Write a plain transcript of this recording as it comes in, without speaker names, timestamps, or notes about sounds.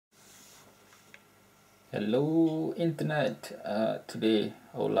Hello Internet, today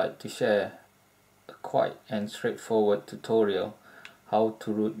I would like to share a quick and straightforward tutorial how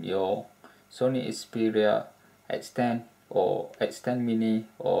to root your Sony Xperia X10 or X10 Mini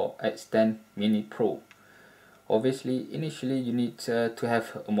or X10 Mini Pro. Obviously, initially you need to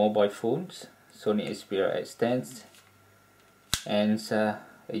have a mobile phone, Sony Xperia X10, and a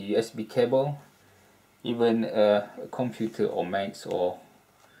USB cable, even a computer or mouse or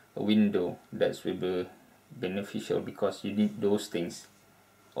a window. That will be beneficial because you need those things,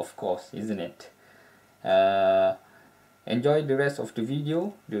 of course, isn't it? Enjoy the rest of the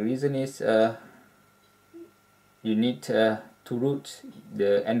video. The reason is you need to root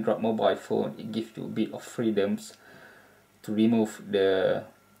the Android mobile phone. It gives you a bit of freedoms to remove the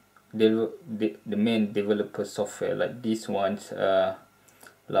main developer software, like these ones,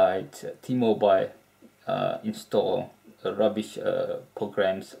 like T-Mobile install rubbish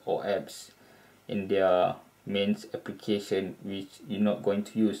programs or apps in their main application which you're not going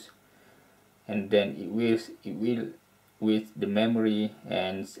to use, and then it will with the memory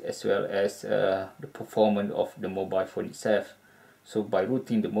and as well as the performance of the mobile phone itself. So by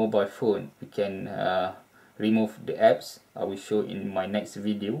rooting the mobile phone, we can remove the apps. I will show in my next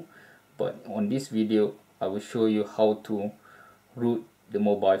video, but on this video I will show you how to root the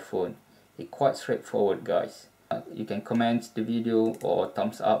mobile phone. It's quite straightforward, guys. You can comment the video or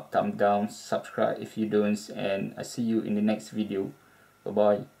thumbs up, thumb down, subscribe if you don't, and I see you in the next video. Bye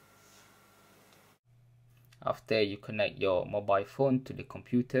bye. After you connect your mobile phone to the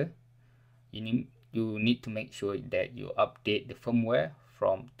computer, you need to make sure that you update the firmware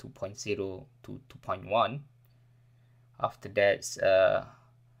from 2.0 to 2.1. After that,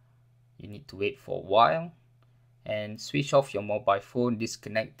 you need to wait for a while and switch off your mobile phone,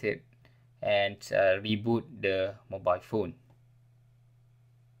 disconnect it, and reboot the mobile phone.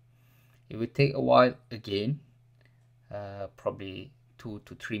 It will take a while again, probably 2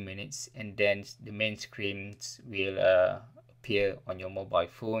 to 3 minutes, and then the main screens will appear on your mobile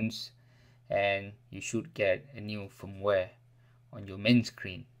phones, and you should get a new firmware on your main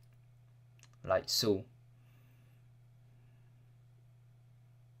screen, like so.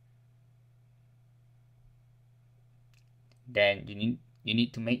 Then you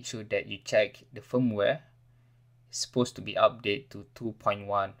need to make sure that you check the firmware. It's supposed to be updated to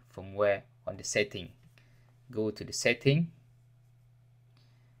 2.1 firmware on the setting. Go to the setting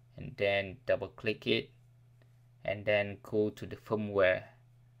and then double click it, and then go to the firmware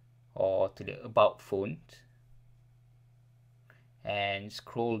or to the about phone and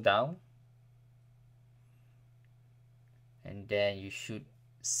scroll down, and then you should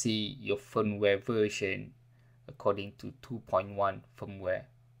see your firmware version according to 2.1 firmware.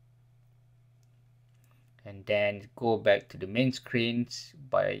 And then go back to the main screen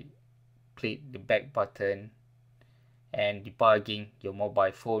by click the back button and debugging your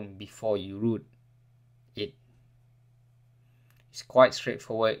mobile phone before you root it. It's quite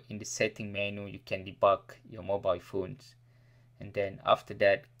straightforward. In the setting menu you can debug your mobile phones, and then after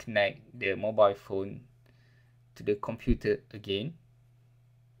that connect the mobile phone to the computer again,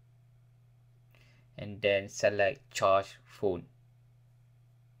 and then select charge phone,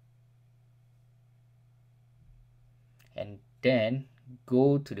 and then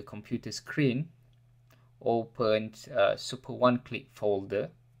go to the computer screen, open Super One Click folder.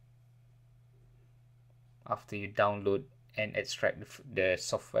 After you download and extract the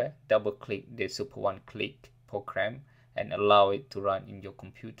software, double click the Super One Click program and allow it to run in your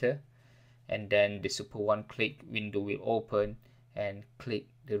computer, and then the Super One Click window will open, and click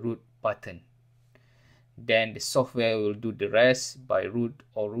the root button. Then the software will do the rest by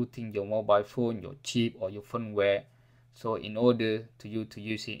rooting your mobile phone, your chip or your firmware. So in order to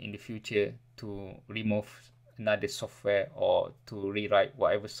use it in the future to remove another software or to rewrite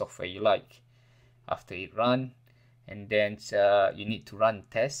whatever software you like. After it run, and then you need to run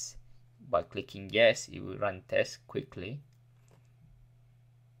tests. By clicking yes, it will run tests quickly.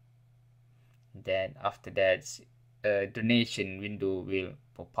 Then after that, a donation window will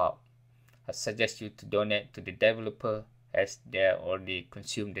pop up. I suggest you to donate to the developer as they already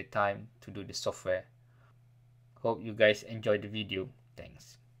consumed the time to do the software. Hope you guys enjoyed the video.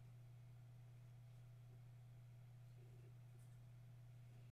 Thanks.